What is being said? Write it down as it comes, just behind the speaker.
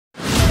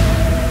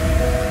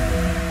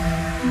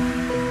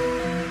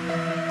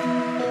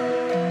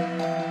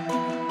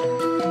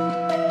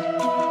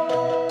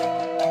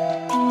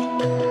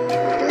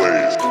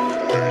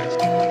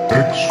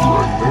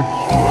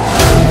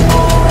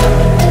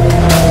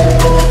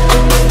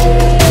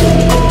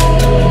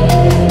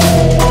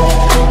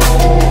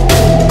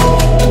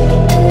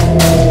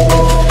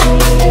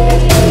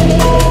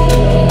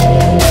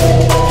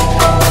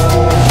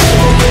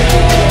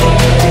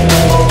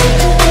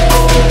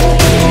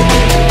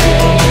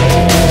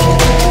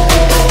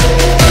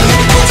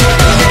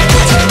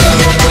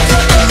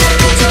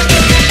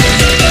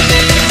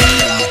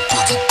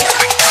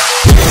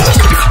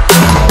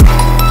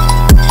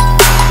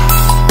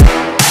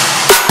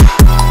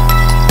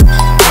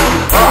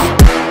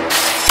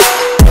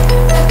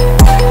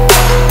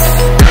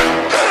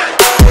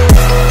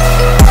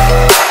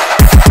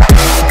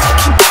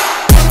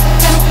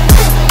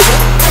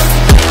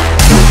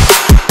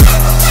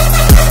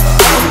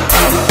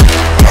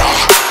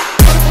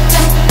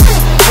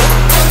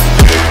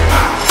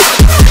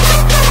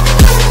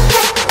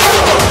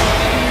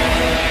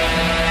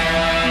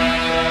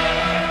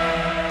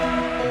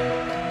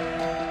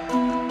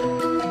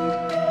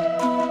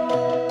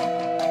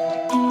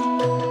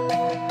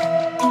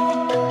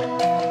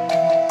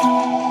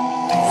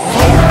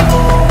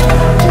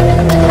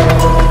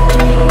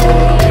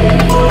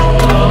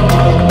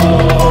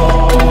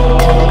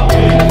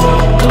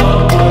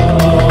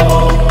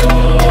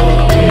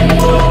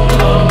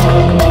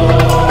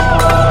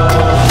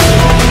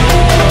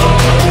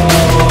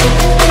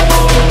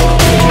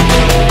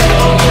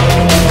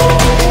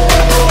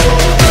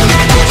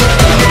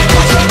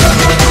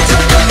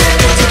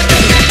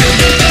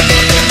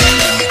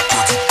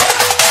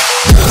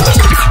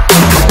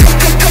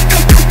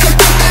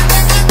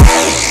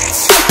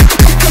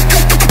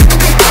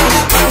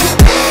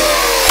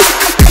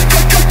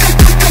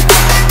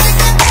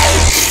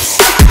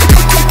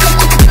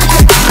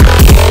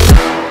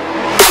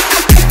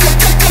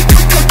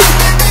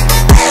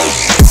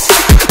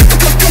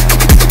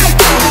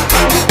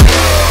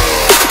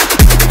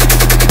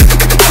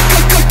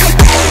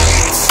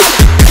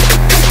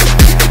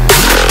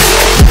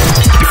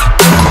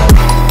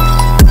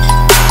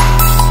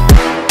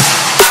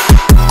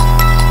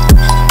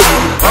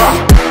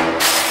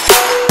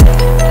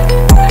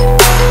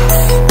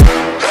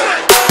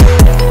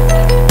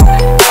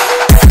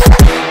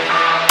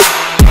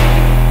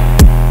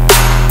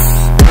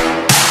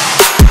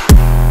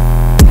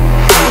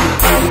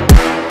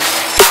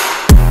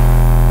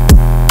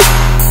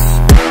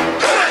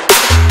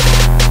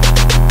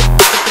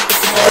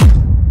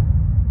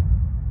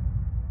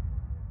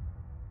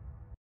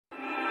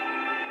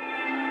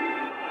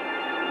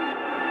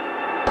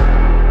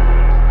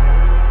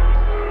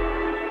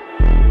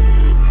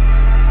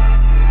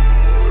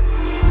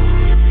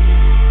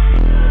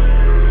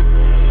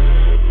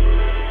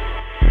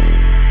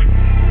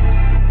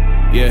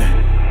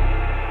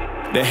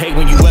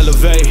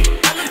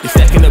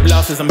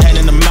losses, I'm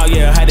handing them out,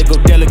 yeah, I had to go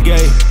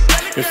delegate.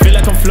 It feel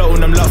like I'm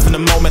floating, I'm lost in the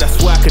moment, I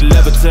swear I could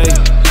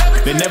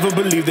levitate. They never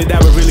believed that I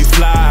would really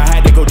fly, I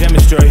had to go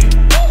demonstrate.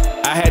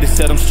 I had to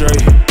set them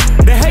straight.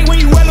 They hate when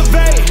you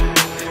elevate,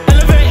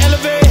 elevate,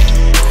 elevate.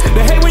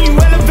 They hate when you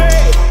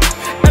elevate,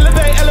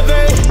 elevate,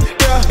 elevate.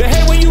 Yeah. They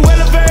hate when you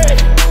elevate,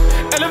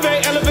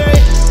 elevate,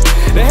 elevate.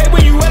 They hate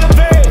when you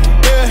elevate,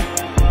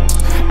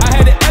 yeah. I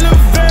had to elevate.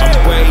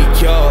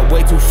 I'm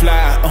way too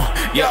fly,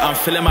 yeah, I'm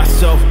feeling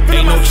myself.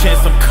 Ain't no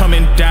chance I'm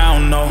coming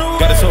down, no.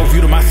 Got this whole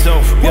view to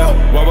myself, yeah.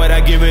 Why would I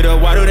give it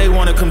up? Why do they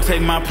wanna come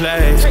take my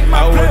place?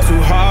 I work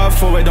too hard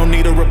for it, don't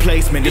need a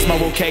replacement. This my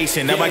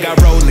vocation, now I got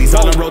rollies,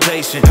 all in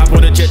rotation. Hop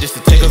on a jet just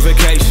to take a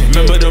vacation.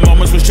 Remember the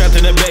moments was trapped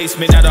in the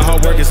basement. Now the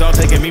hard work is all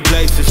taking me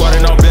places.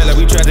 Water all bad like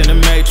we trapped in the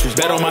matrix.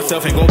 Bet on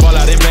myself and go ball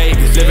out in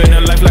Vegas. Living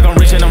a life like I'm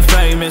rich and I'm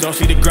famous. Don't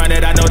see the grind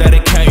that I know that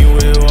it came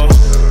with,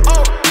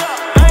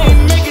 I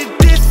ain't make it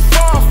this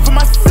far for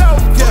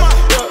myself, yeah.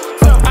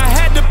 I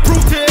had to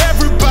prove to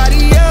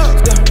everybody else,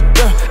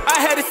 I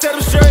had to set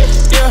them straight,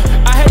 yeah.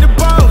 I had to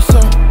boss,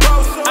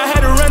 I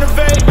had to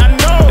renovate, I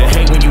know. They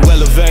hate when you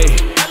elevate.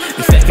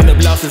 They stacking up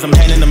losses, I'm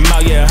handing them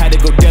out, yeah, I had to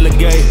go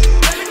delegate.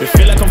 It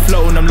feel like I'm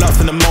floating, I'm lost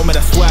in the moment,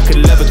 I swear I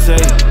could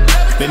levitate.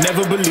 They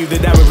never believed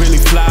that I would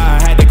really fly,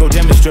 I had to go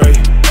demonstrate.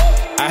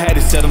 I had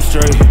to set them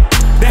straight.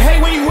 They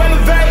hate when you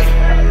elevate,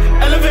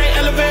 elevate,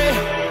 elevate.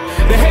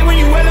 They hate when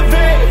you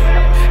elevate,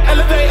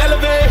 elevate,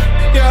 elevate.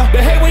 Yeah.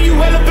 They hate when you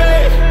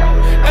elevate,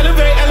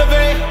 elevate,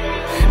 elevate.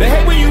 They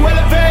hate when you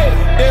elevate,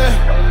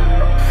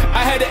 yeah.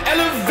 I had to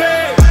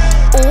elevate.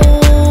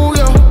 Ooh,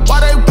 yeah. Why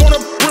they wanna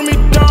bring me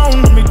down?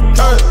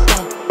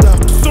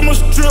 So much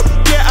drip,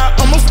 yeah, I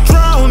almost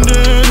drowned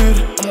in it.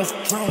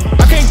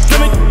 I can't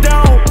dim it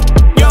down.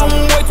 Yeah, I'm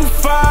way too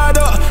fired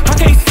up. I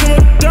can't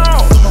simmer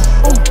down.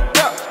 Ooh,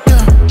 yeah,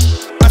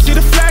 yeah. I see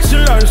the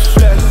flashing lights.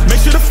 Make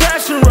sure the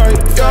fashion right,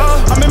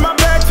 yeah. I'm in my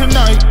bag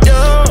tonight,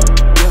 yeah.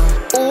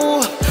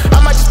 Ooh,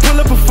 I might just pull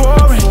up a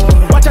foreign.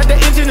 Watch out, the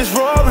engine is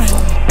roaring.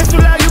 It's too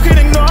loud, you can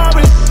ignore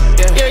it.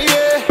 Yeah,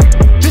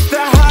 yeah. This the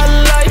high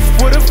life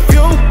with a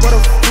few.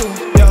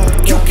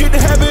 You can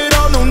have it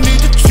all, no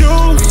need to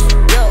choose.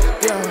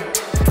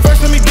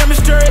 First, let me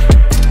demonstrate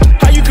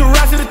how you can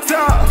rise to the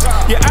top.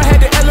 Yeah, I had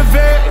to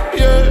elevate,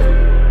 yeah.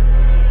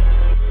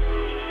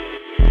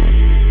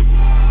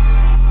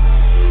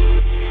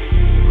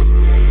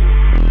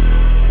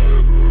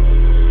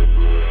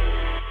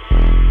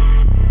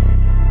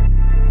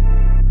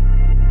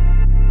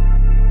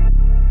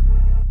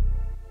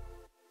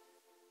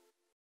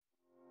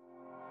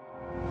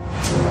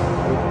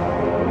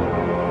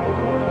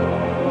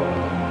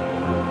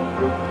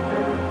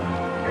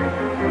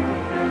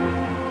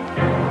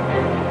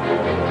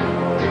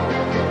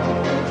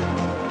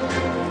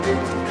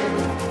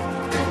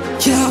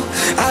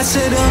 I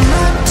said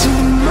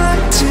my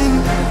team,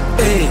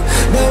 hey,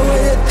 the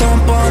way you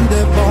thump on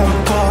the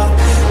bumper,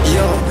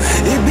 yo,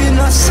 it be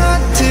not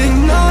something,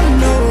 no,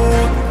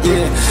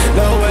 yeah,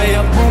 the way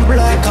you bump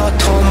like a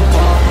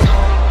thumper,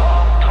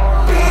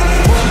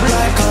 bump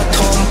like a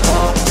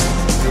thumper,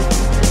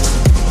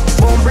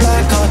 bump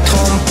like a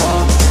thumper,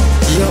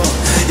 yo,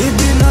 it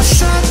be not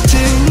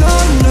something, no,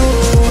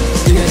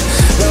 yeah,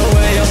 the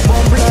way you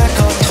bump like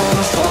a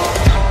thumper.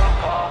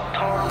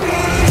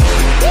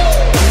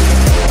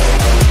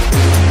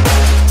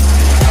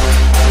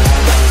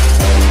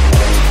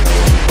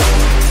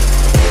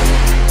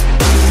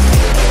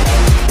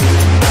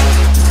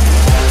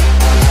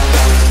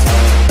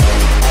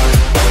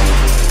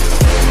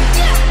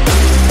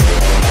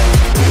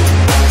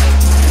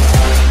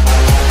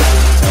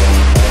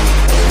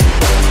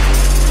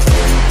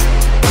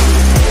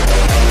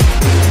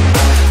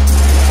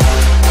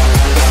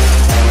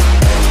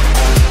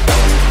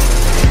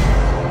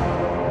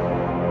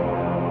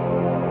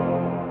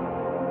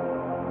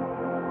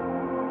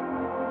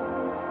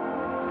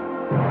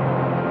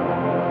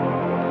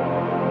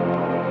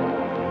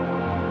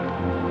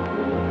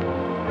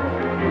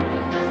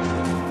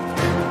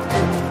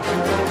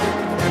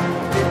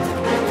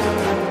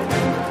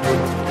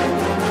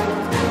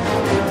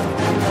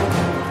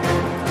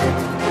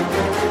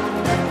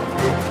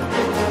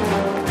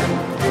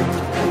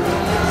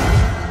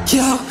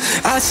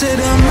 I said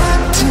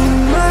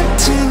my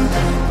team,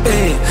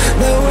 hey,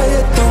 the way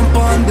you thump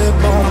on the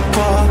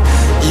bumper,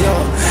 yo,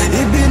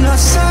 it be not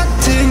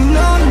something,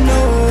 no,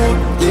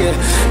 yeah,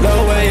 the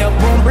way you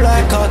bump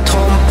like a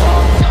thumper,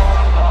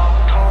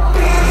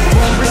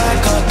 bump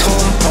like a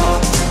thumper,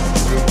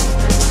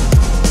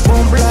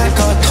 bump like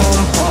a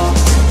thumper,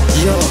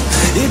 yo,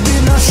 it be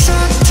not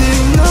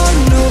something, no,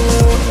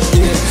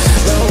 yeah,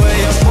 the way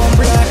you bump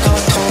like a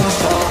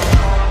thumper.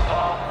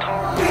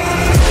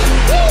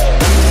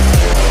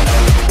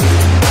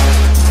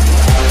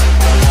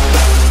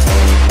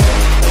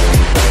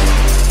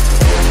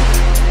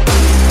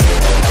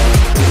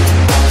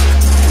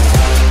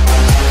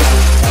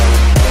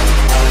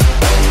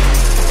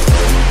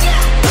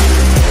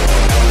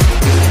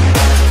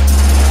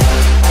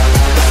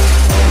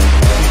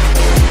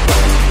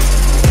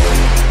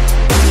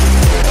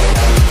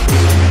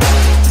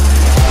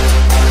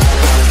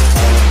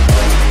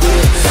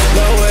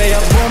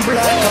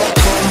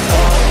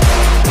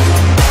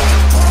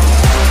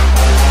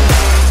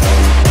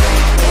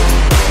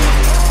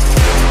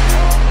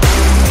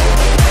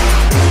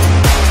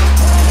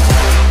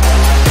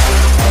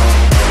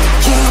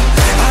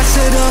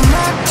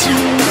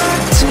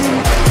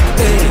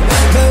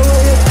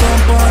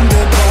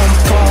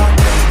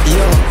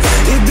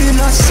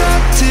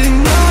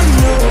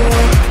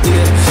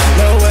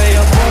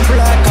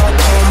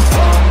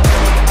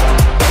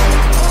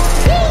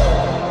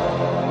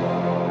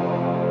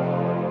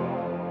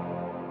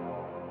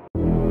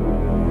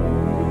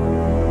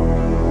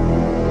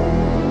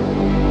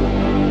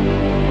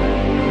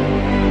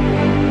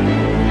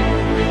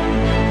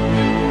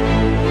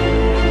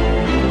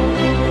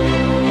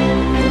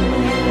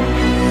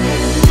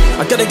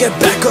 gotta get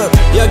back up.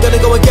 Yeah, I gotta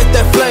go and get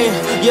that flame.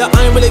 Yeah,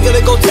 I ain't really gonna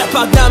go tap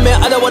out now,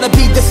 man. I don't wanna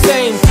be the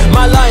same.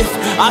 My life,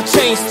 I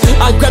changed.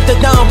 I grabbed it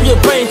down,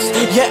 rearranged.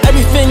 Yeah,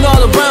 everything all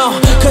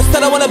around. Cause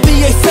I don't wanna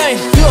be a saint.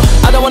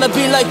 I don't wanna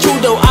be like you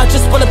though. I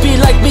just wanna be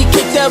like me.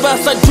 Kick their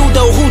ass like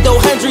judo. Hudo,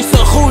 Hendrix,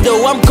 or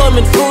Hudo. I'm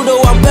coming through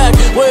though. I'm back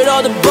with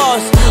all the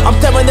bars. I'm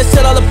tearing this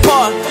shit all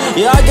apart.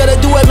 Yeah, I gotta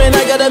do it, man.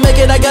 I gotta make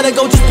it. I gotta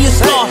go just be a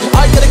star.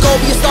 I gotta go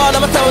be a star.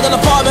 I'ma tear it all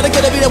apart, man. I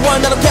gotta be the one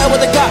that don't care what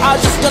they got. I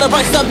just gotta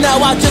rise up now.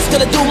 I just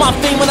gotta do my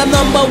thing when I'm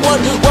number one.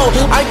 Whoa,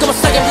 I ain't coming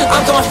second,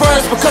 I'm coming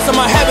first because of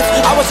my habits.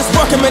 I was just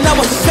working, man. I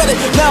was just said it.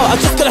 Now I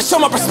just gotta show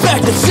my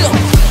perspective. Chill.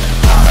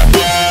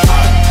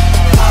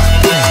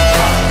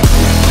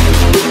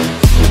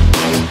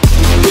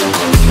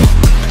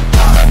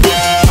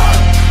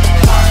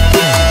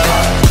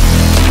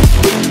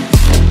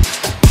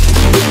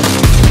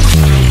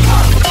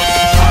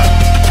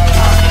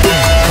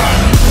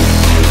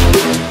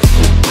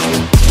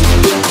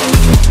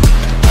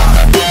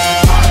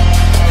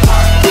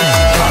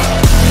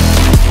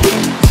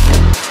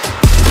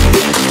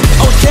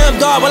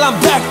 Well, I'm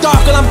back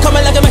dark and I'm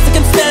coming like a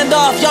Mexican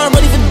standoff. Y'all ain't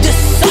ready for this.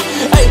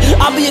 Hey,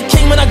 I'll be a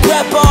king when I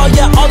grab all.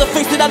 Yeah, all the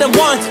things that I didn't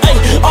want. Hey,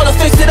 all the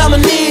things that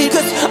I'ma need.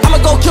 Cause I'ma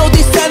go kill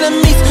these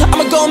enemies.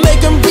 I'ma go make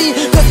them be.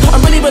 Cause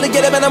I'm really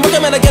get it, man. I'm working,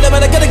 man. I get it,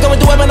 man. I gotta go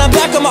and do it, man. I'm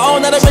back on my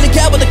own. I don't really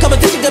care what the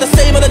competition gonna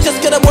say, man. I just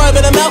get a word,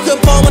 man. I'm Al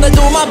Capone when I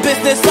do my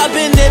business. I've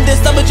been in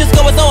this. I'ma just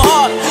going so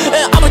hard.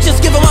 And I'ma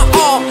just give it my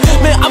all.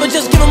 Man, I'ma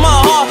just give it my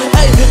heart.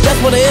 Hey, that's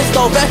what it is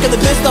though. Back in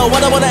the biz though.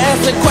 I don't wanna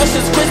answer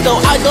questions, Chris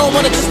though. I don't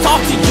wanna just talk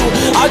to you.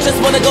 I just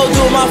wanna go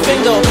do my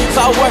thing though. So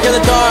I work in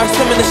the dark,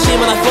 swim in the sheet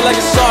when I feel like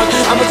a shark.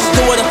 I'ma just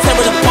do it, I'm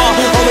tearing it apart.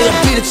 Only I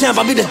be the champ,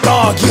 I be the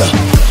dog, yeah.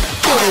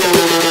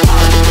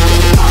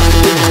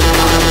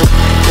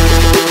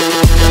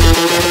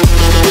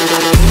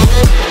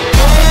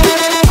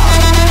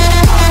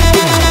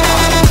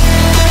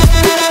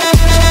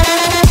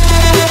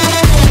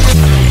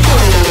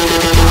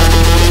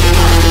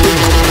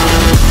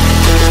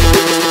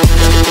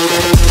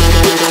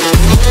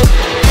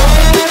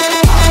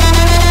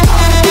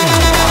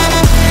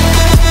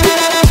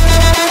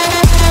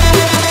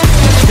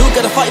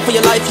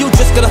 You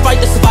just gotta fight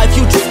to survive,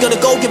 you just gotta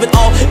go give it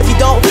all. If you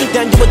don't,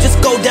 then you will just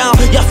go down.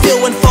 Yeah,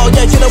 feel and fall,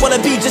 yeah, you don't wanna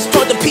be just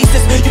torn to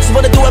pieces. You just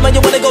wanna do it, man, you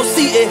wanna go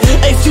see it.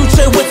 A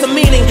future with a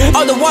meaning,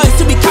 otherwise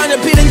you be kinda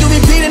beating. You be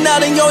beating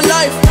out in your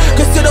life,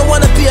 cause you don't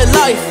wanna be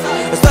alive.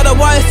 It's not a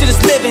wise to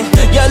just living,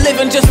 yeah,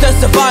 living just to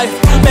survive.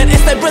 Man,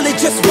 is that really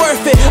just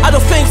worth it? I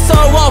don't think so,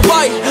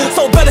 alright.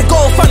 So better go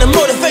find the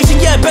motivation,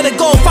 yeah, better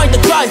go find the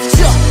drive,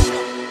 yeah.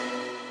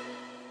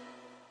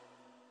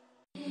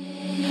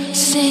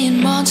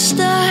 Seeing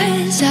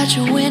monsters out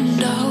your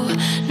window.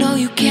 No,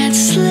 you can't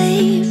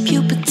sleep,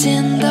 you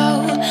pretend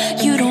though.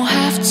 You don't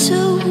have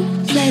to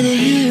play the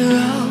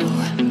hero.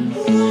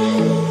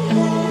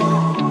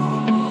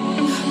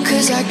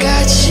 Cause I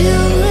got you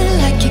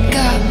like you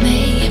got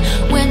me.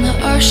 When the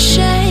earth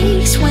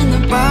shakes, when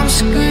the bombs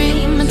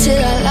scream. Until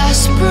our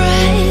last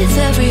breath,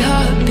 every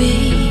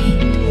heartbeat.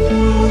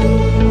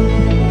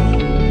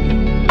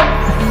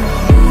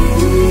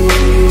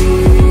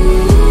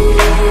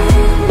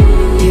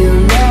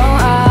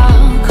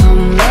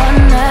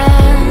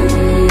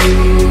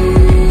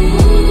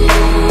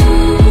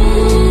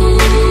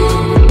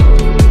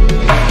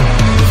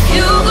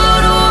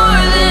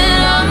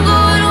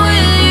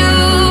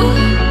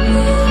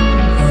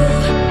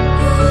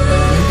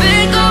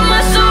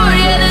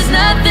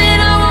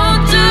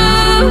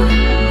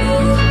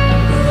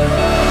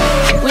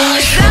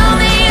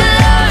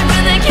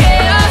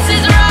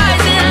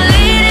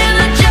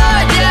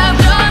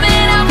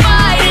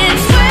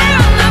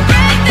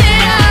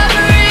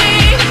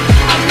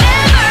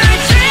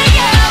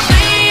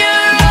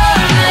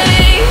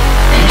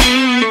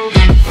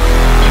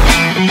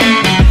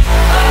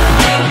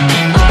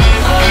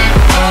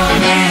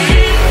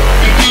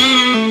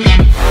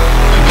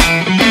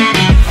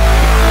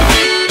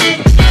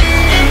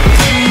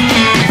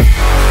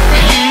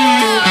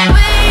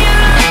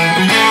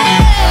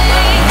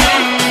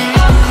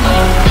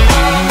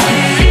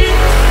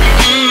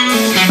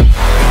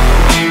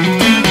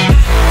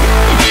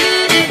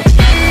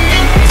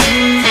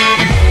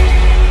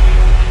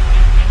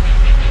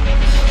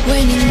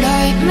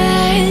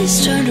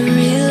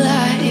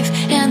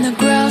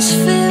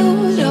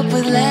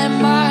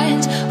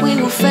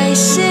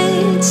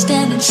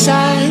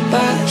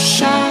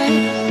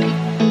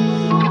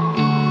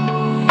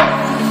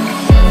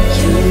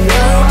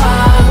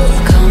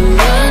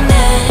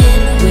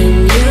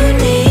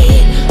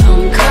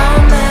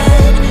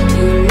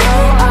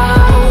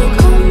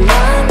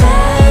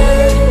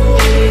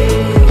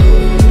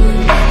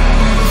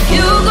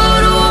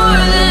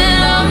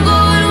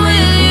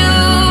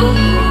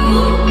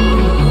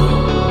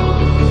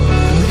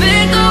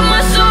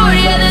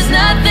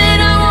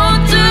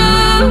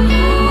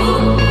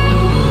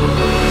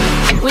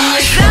 When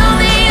you tell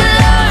me you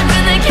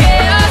learn,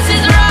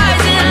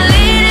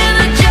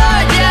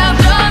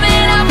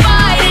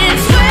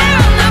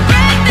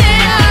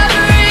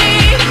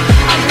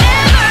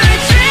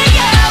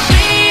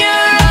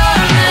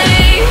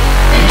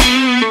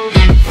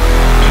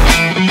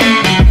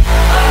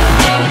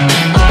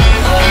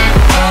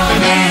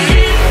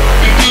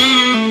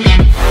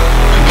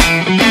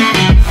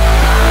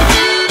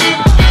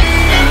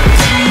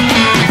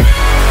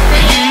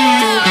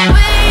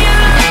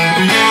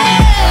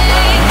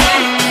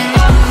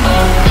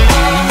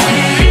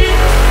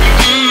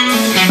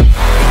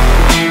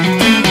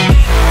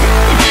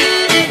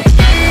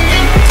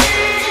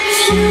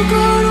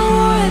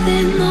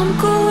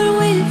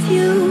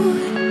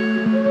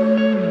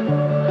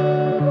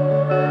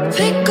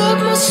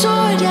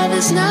 sword, yeah,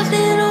 there's nothing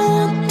I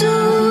won't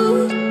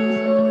do.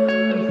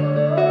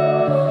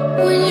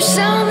 When you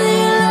sound the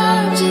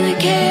alarms and the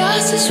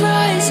chaos is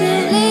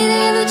rising,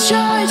 leading the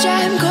charge,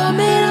 I'm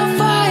coming, I'm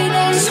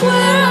fighting.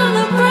 Swear on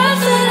the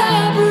breath that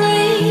I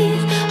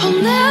breathe, I'll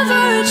never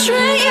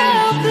retreat,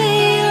 yeah, I'll be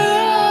your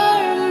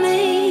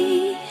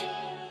army.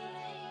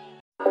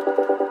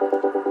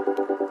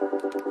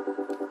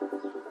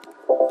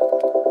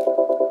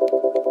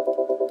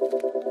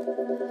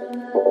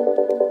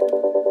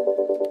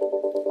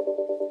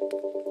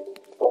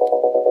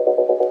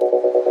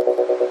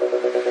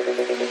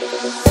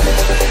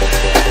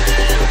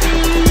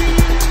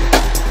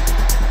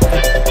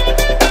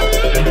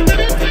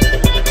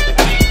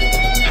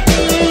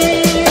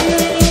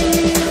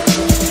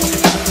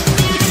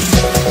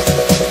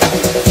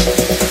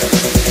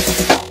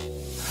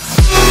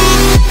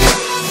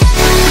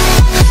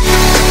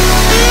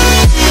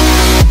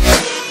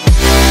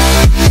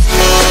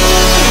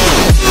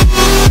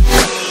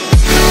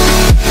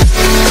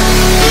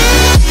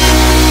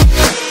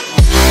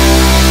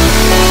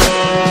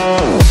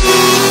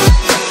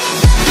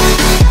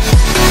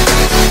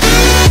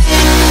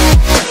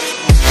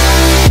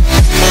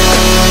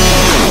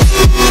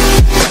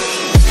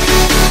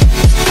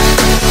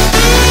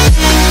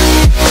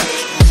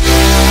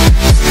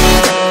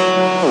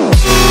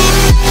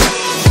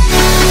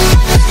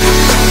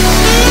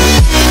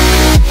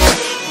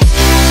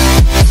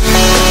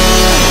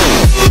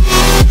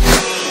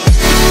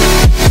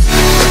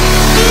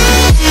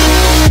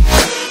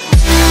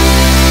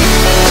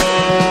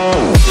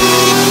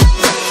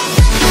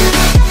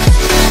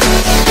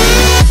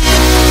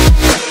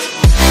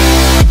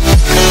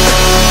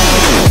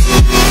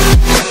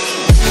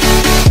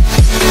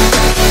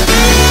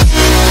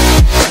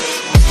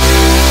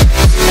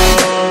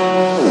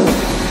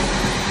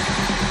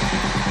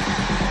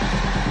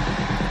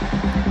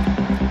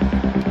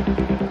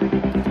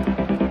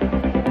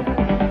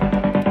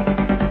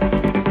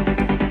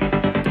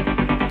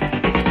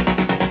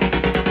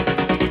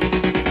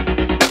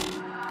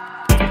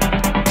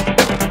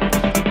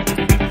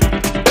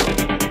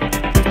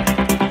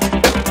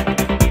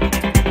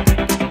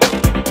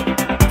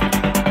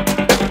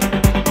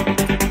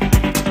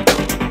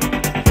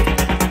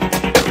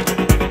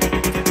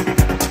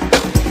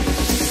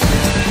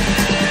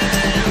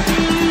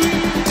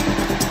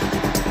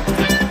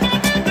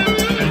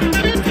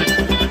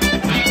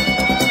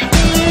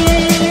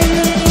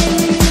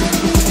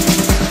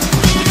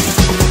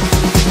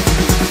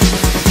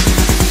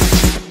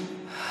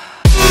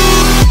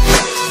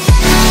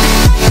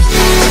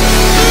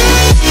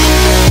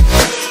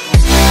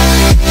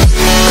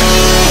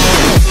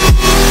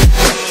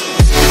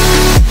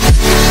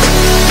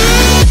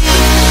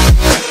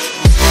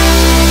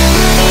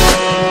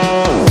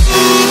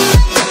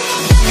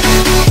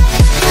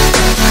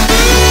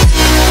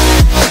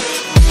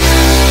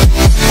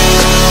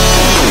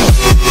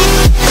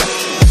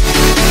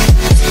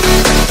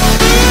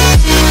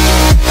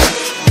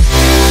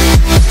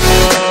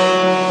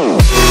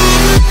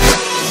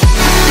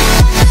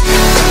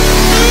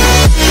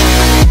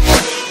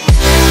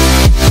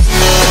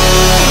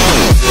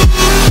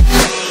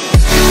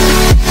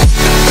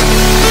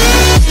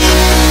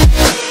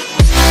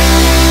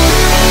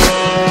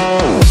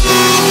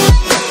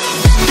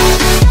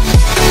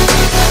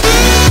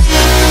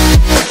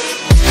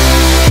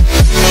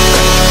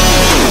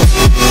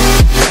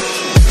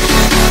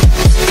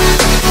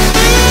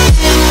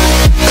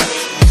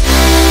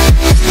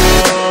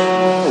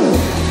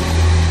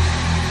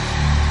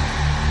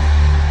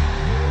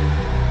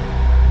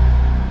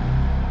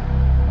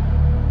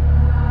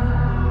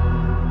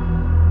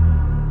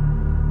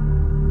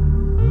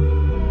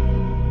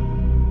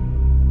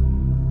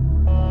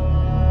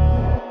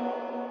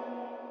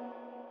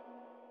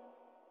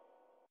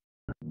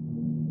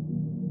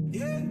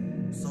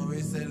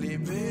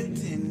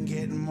 celebrating,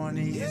 getting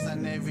money is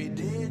an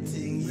everyday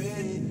thing,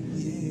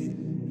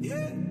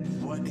 yeah.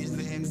 What these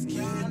lames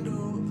can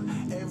do,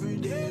 every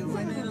day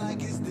running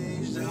like it's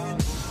deja.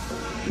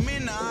 Me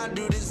not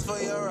do this for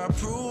your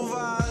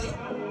approval,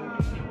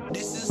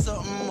 this is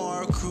something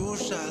more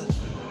crucial.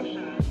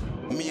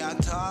 Me I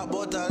talk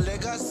about a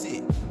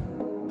legacy,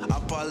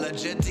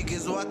 apologetic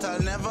is what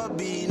I'll never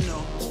be,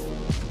 no.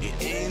 It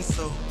ain't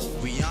so,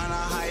 we on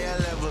a higher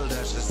level,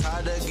 that's just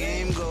how the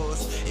game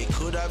goes. It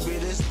could have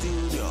been a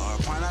studio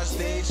or on a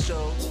stage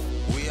show.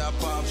 We are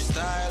pop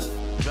style,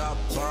 drop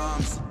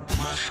bombs,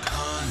 mash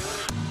con.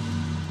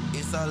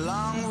 It's a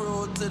long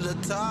road to the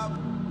top.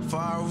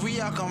 Far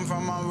we I come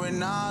from and we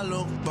not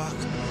look back.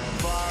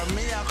 Far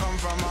me I come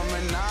from and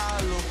we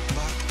not look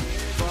back.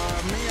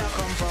 Far me I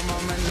come from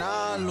and we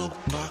not look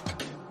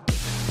back.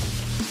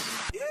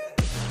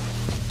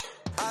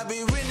 I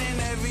be winning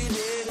every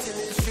day till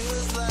it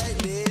feels like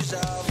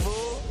deja vu.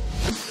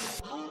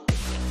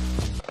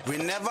 We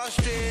never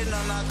stray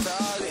on our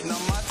target, no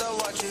matter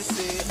what you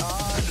say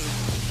or do.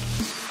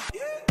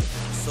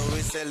 So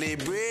we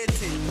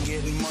celebrating,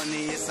 getting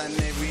money, it's an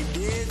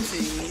everyday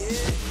thing,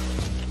 yeah.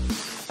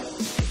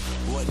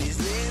 What these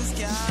lanes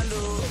can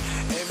do,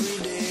 every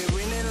day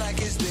winning like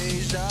it's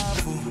deja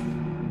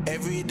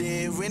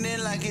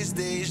like it's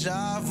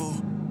deja vu.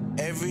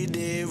 Every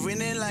day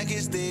winning like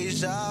it's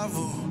deja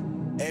vu.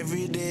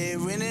 Every day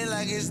winning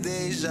like it's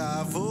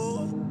deja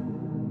vu.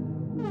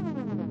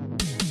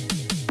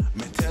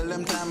 Me tell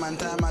them time and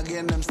time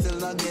again, them still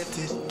not get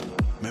it.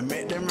 Me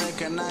make them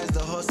recognize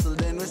the hustle,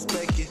 then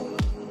respect it.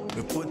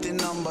 We putting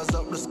numbers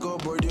up the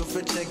scoreboard, you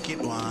fi check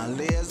it. One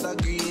layers of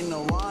green,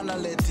 no one a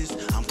lettuce.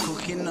 I'm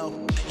cooking up,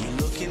 you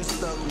looking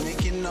stuck,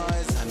 making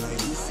noise. I know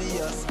you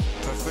see us,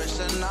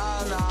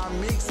 professional, now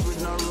mixed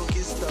with no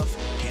rookie stuff.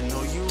 You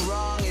know you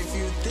wrong if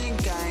you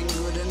think I ain't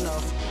good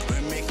enough. We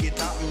make it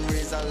happen,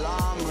 raise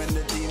alarm when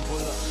the team pull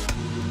up.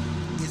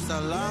 It's a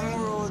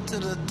long road to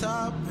the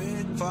top.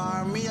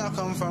 Far me I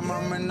come from,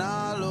 and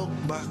nah look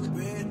back.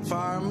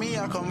 Far me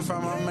I come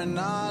from, and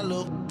nah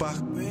look back.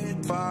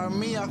 Far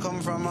me I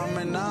come from,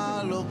 and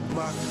nah look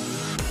back.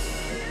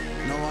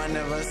 No one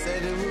ever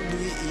said it would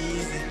be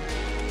easy,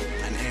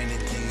 and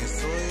anything is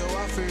so you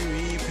have to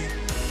reap it.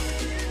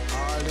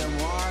 All them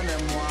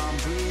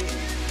want breathe.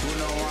 Who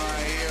no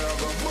want hear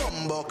of a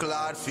bumbo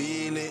clad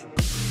feel it.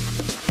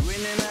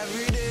 Winning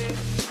every day,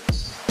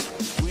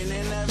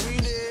 winning every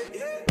day.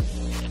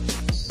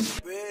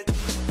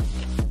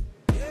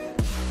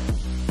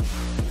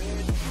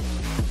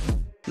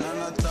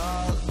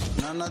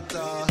 None at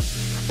all.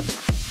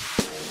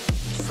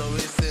 So we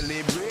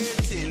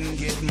celebrating,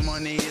 get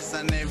money, it's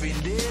an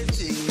everyday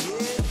thing,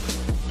 yeah.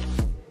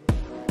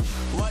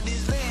 What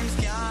these lames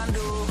can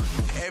do,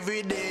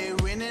 every day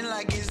winning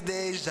like it's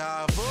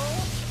deja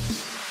vu.